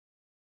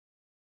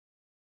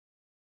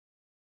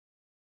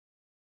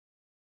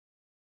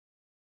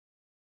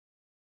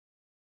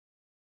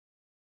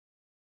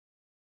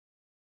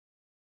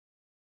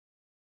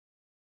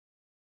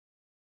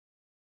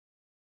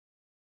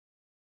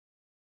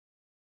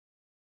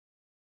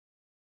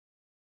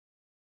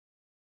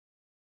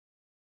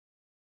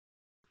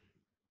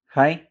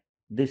Hi,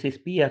 this is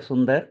P. R.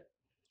 Sundar.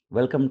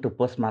 Welcome to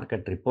Post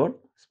Market Report,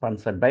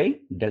 sponsored by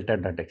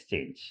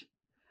Delta.Exchange.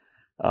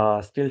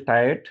 Still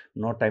tired,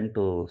 no time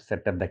to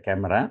set up the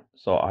camera,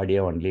 so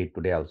audio only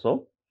today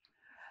also.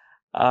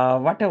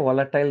 What a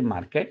volatile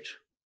market,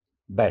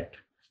 but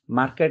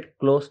market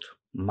closed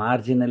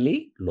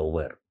marginally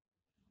lower.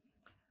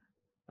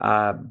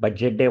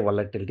 Budget day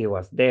volatility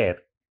was there,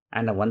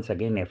 and once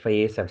again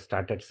FIAs have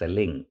started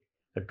selling.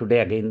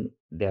 Today again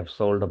they have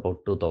sold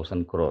about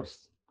 2,000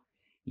 crores.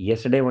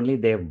 Yesterday only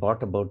they have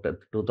bought about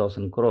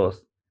 2,000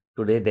 crores.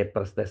 Today they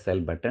press the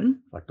sell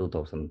button for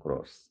 2,000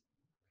 crores.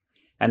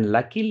 And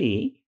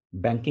luckily,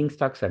 banking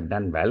stocks have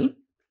done well.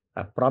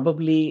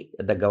 Probably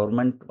the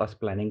government was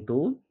planning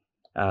to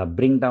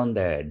bring down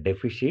the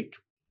deficit.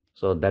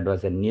 So that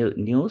was a new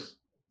news.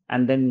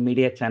 And then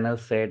media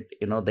channels said,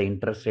 the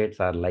interest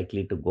rates are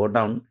likely to go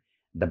down.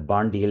 The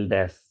bond yield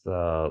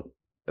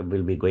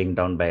will be going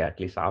down by at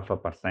least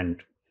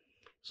 0.5%.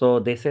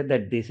 So they said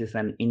that this is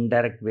an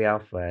indirect way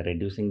of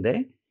reducing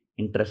the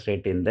interest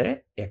rate in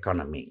the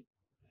economy.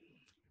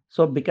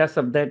 So because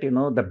of that,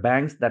 the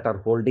banks that are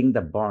holding the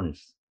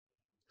bonds,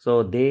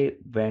 so they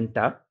went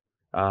up,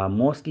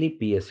 mostly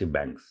PSU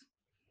banks.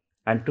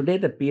 And today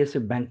the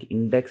PSU bank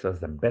index was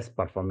the best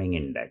performing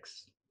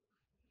index.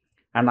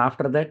 And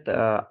after that,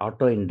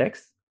 auto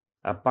index,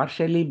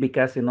 partially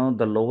because,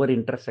 the lower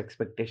interest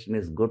expectation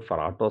is good for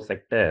auto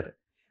sector.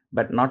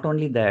 But not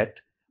only that,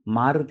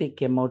 Maruti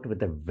came out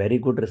with a very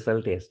good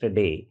result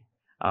yesterday.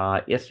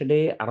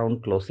 Yesterday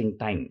around closing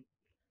time.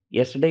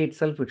 Yesterday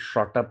itself, it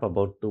shot up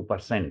about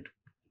 2%.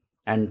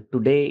 And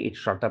today it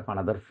shot up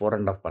another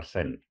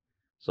 4.5%.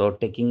 So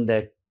taking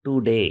the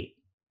 2 day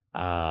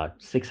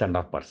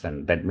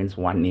 6.5%, that means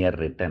 1 year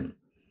return.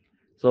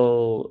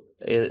 So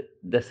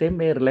the same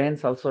way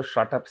Reliance also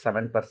shot up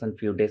 7%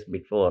 few days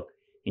before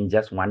in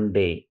just 1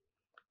 day.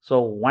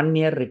 So 1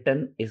 year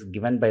return is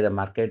given by the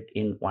market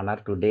in 1 or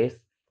 2 days,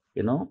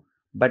 you know.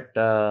 But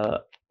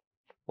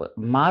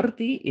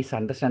Maruti is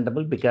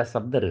understandable because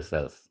of the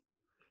results.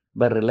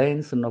 But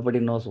Reliance, nobody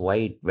knows why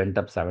it went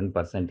up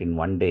 7% in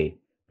 1 day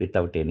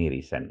without any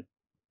reason.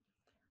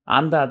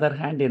 On the other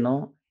hand,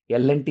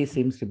 L&T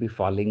seems to be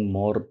falling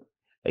more,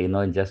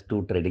 in just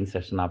two trading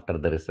session after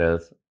the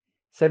results.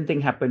 Same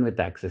thing happened with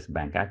Axis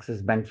Bank.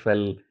 Axis Bank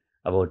fell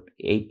about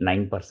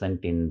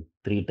 8-9% in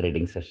three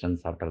trading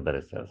sessions after the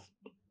results.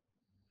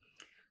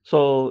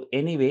 So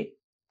anyway,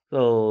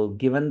 so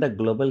given the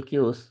global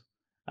cues,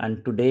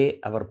 and today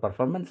our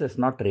performance is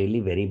not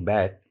really very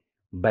bad,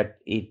 but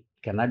it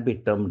cannot be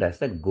termed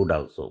as a good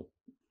also.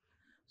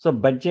 So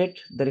budget,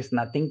 there is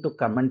nothing to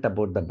comment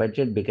about the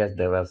budget because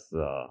there was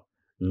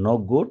no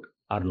good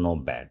or no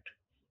bad.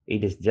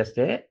 It is just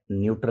a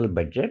neutral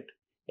budget,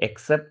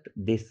 except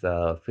this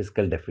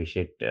fiscal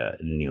deficit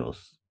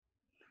news.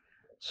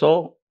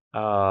 So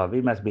we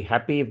must be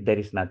happy if there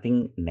is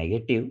nothing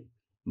negative.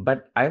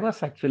 But I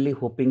was actually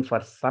hoping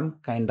for some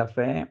kind of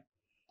a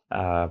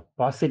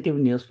positive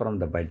news from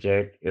the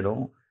budget.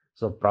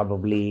 So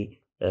probably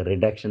a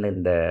reduction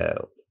in the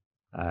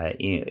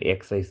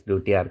excise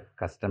duty or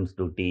customs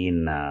duty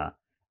in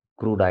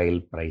crude oil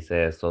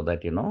prices, so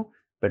that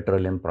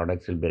petroleum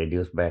products will be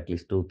reduced by at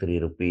least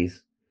 2-3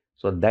 rupees.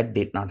 So that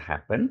did not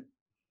happen.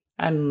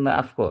 And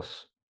of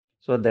course,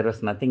 so there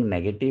was nothing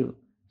negative.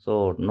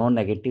 So no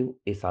negative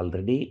is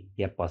already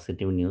a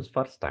positive news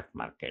for stock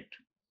market.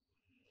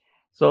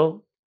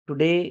 So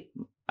today,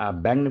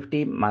 bank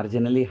nifty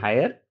marginally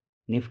higher,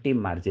 nifty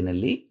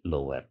marginally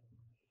lower.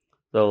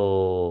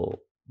 So,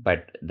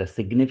 but the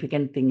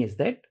significant thing is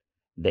that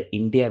the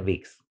India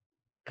VIX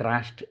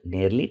crashed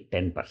nearly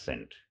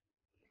 10%.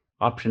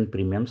 Option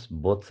premiums,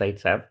 both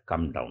sides have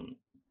come down.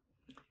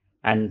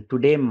 And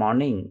today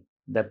morning,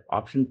 the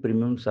option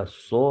premiums are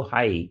so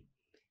high,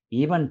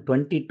 even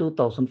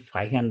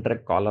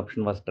 22,500 call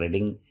option was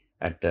trading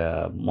at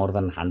more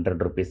than 100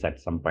 rupees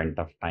at some point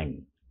of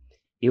time.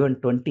 Even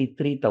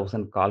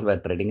 23,000 call were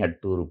trading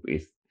at 2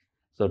 rupees.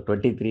 So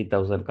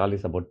 23,000 call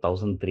is about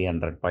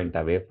 1,300 point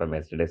away from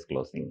yesterday's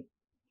closing.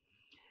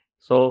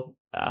 So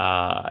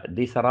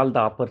these are all the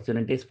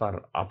opportunities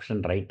for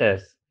option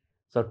writers.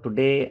 So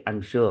today,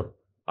 I'm sure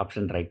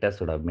option writers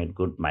would have made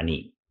good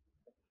money.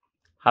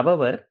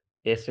 However,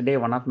 yesterday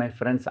one of my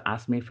friends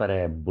asked me for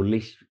a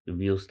bullish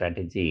view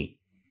strategy.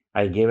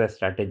 I gave a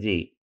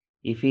strategy.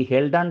 If he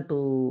held on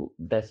to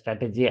the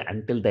strategy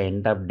until the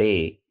end of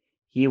day,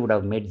 he would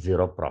have made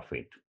zero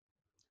profit.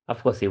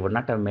 Of course, he would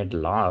not have made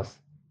loss.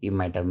 He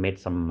might have made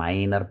some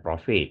minor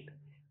profit.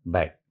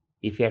 But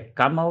if he had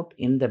come out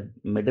in the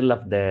middle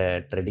of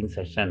the trading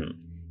session,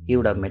 he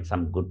would have made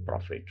some good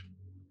profit.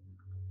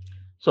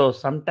 So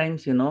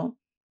sometimes,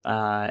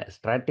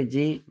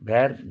 strategy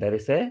where there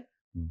is a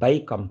buy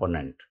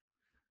component.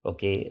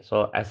 Okay.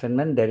 So as and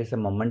when there is a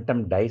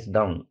momentum dies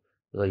down,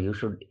 so you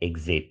should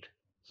exit.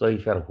 So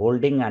if you are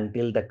holding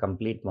until the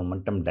complete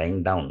momentum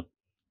dying down,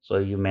 so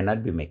you may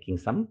not be making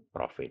some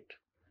profit.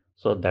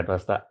 So that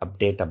was the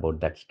update about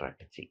that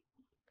strategy.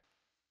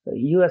 The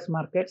US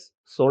markets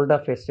sold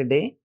off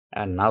yesterday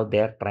and now they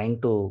are trying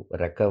to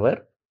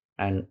recover.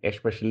 And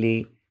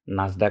especially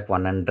Nasdaq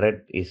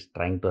 100 is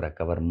trying to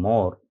recover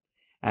more.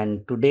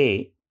 And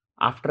today,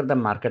 after the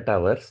market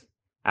hours,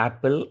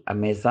 Apple,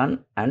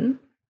 Amazon, and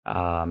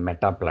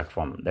Meta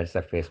platform, that's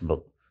a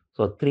Facebook.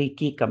 So three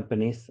key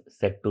companies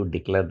set to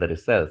declare the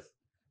results.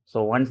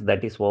 So once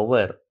that is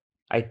over,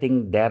 I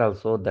think there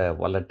also the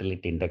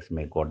volatility index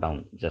may go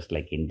down, just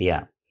like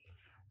India.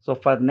 So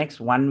for next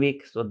 1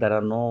 week, so there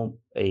are no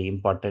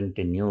important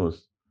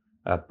news.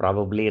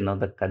 Probably,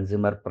 the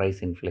consumer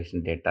price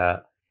inflation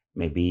data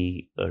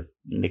maybe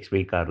next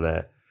week or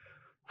the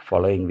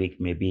following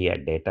week may be a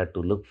data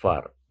to look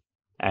for.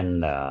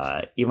 And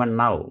even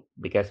now,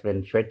 because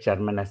when Fed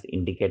chairman has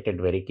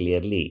indicated very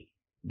clearly,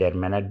 there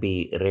may not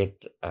be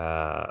rate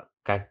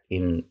cut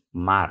in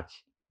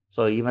March.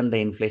 So even the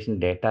inflation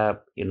data,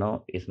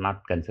 is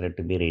not considered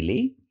to be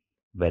really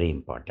very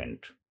important.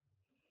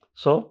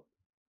 So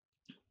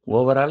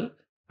overall,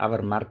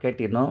 our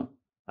market,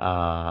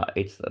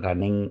 it's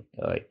running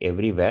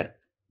everywhere,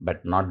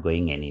 but not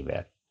going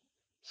anywhere.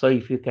 So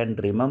if you can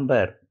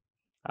remember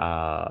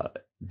uh,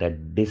 the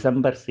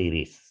December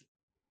series,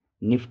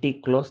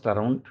 Nifty closed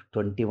around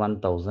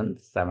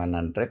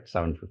 21,700,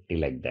 750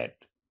 like that.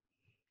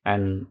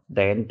 And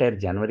the entire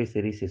January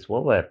series is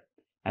over,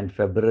 and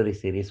February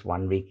series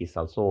 1 week is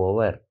also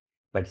over,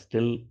 but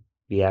still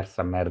we are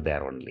somewhere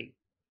there only.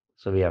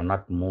 So we have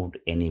not moved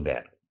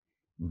anywhere.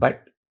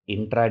 But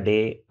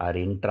intraday or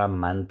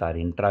intra-month or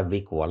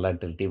intra-week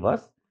volatility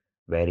was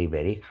very,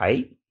 very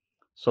high.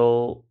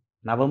 So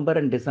November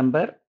and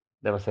December,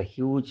 there was a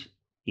huge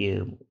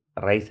uh,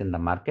 rise in the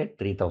market,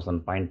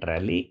 3,000 point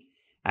rally,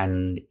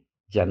 and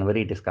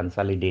January it is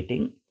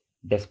consolidating.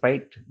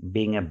 Despite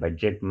being a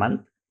budget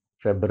month,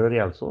 February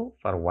also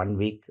for 1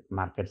 week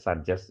markets are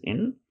just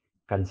in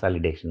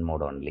consolidation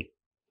mode only.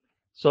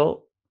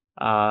 So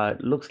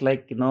looks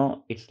like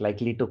it's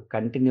likely to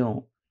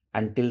continue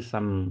until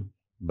some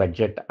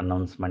budget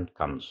announcement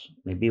comes.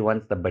 Maybe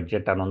once the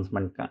budget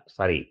announcement,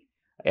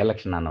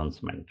 election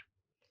announcement.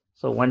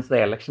 So once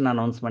the election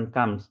announcement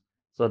comes,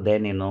 so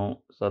then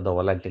so the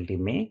volatility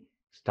may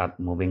start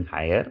moving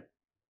higher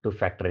to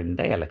factor in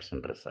the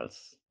election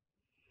results.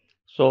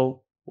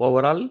 So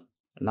overall,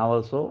 now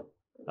also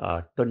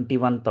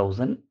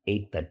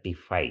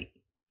 21,835.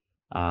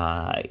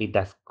 It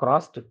has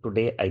crossed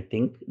today, I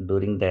think,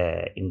 during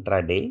the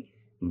intraday,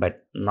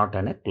 but not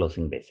on a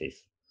closing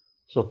basis.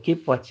 So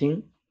keep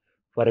watching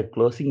for a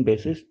closing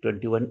basis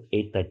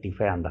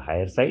 21,835 on the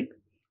higher side.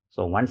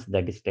 So once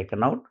that is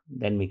taken out,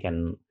 then we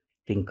can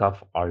think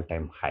of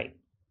all-time high.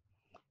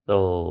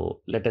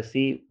 So let us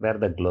see where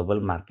the global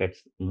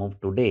markets move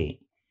today.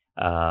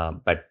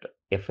 But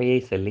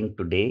FII selling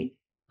today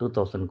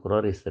 2,000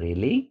 crore is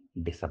really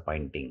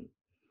disappointing.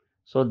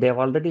 So they have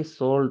already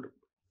sold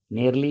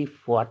nearly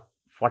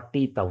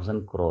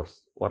 40,000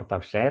 crores worth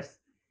of shares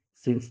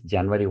since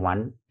January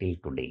 1 till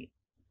today.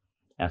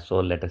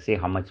 So let us see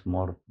how much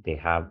more they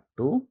have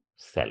to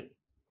sell.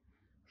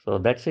 So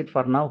that's it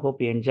for now.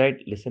 Hope you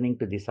enjoyed listening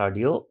to this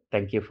audio.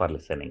 Thank you for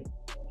listening.